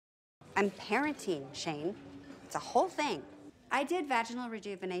I'm parenting, Shane. It's a whole thing. I did vaginal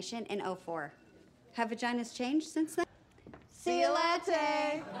rejuvenation in '04. Have vaginas changed since then? See you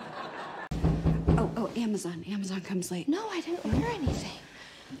latte. Oh, Amazon. Amazon comes late. No, I didn't order anything.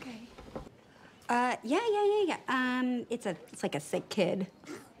 Okay. Yeah. It's like a sick kid.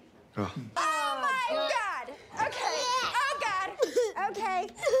 Oh. Oh my God! Okay. Oh God. Okay.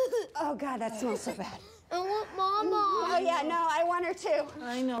 Oh God, that smells so bad. I want Mama. Oh yeah, no, I want her too.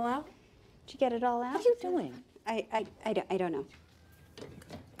 I know. Did you get it all out? What are you doing? I don't know.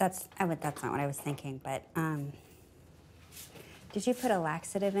 That's not what I was thinking, but did you put a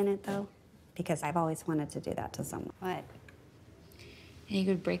laxative in it though? Because I've always wanted to do that to someone. What? Any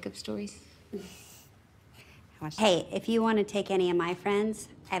good breakup stories? Hey, if you want to take any of my friends,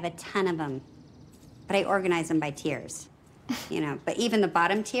 I have a ton of them. But I organize them by tiers. You know, but even the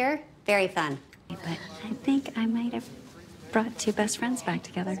bottom tier, very fun. But I think I might have brought two best friends back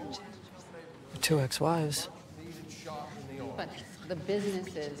together. Two ex-wives. But the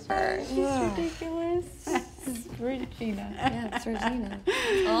businesses. She's ridiculous. It's Regina. Yeah, it's Regina.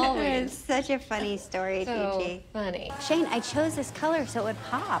 Always. It's such a funny story, So Gigi. funny. Shane, I chose this color so it would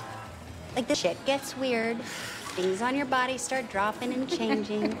pop. Like the shit gets weird. Things on your body start dropping and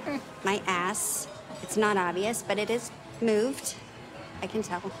changing. My ass, it's not obvious, but it is moved. I can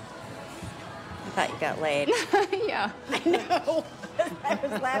tell. I thought you got laid. Yeah. I know. I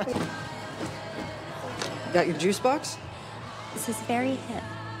was laughing. Got your juice box? This is very hip.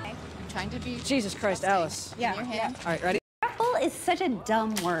 I'm trying to be. Jesus Christ, Alice. Yeah. Your hand. All right, ready? Apple is such a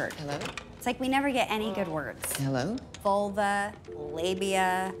dumb word. Hello? It's like we never get any good words. Hello? Vulva,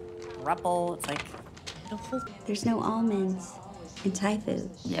 labia, ruple. It's like, there's no almonds in Thai food.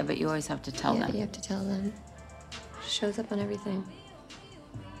 Yeah, but you always have to tell them. You have to tell them. Shows up on everything.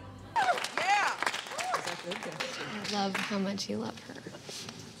 Yeah! I love how much you love her.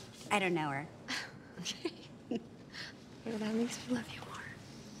 I don't know her. Well, that makes me love you more.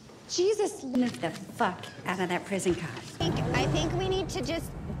 Jesus, move the fuck out of that prison car. I think we need to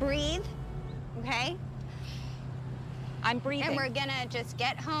just breathe, okay? I'm breathing. And we're gonna just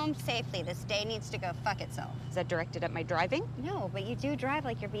get home safely. This day needs to go fuck itself. Is that directed at my driving? No, but you do drive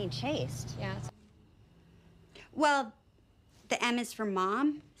like you're being chased. Yeah. Well, the M is for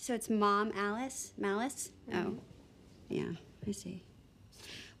mom, so it's Mom Alice. Malice? Oh, yeah, I see.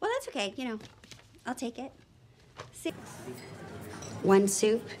 Well, that's okay, you know, I'll take it. See? One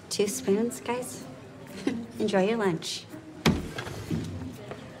soup, 2 spoons, guys. Enjoy your lunch.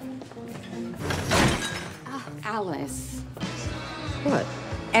 Oh, Alice. What?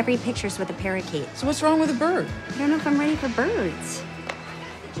 Every picture's with a parakeet. So what's wrong with a bird? I don't know if I'm ready for birds.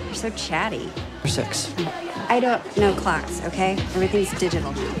 They're so chatty. 6. I don't know clocks, okay? Everything's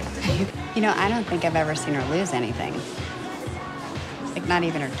digital now. You know, I don't think I've ever seen her lose anything. Like, not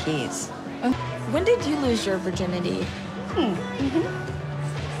even her keys. When did you lose your virginity?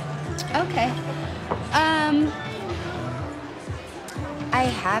 Okay. I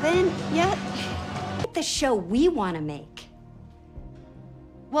haven't yet. The show we want to make.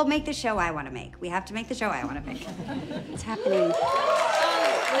 We'll make the show I want to make. We have to make the show I want to make. It's happening.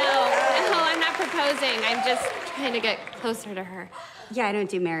 No, I'm not proposing. I'm just trying to get closer to her. Yeah, I don't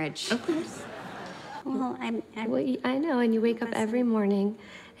do marriage. Of course. Well, I'm Well, I know, and you wake up every morning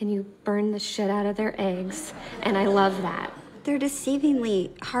and you burn the shit out of their eggs, and I love that. they're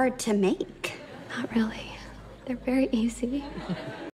deceivingly hard to make. Not really. They're very easy.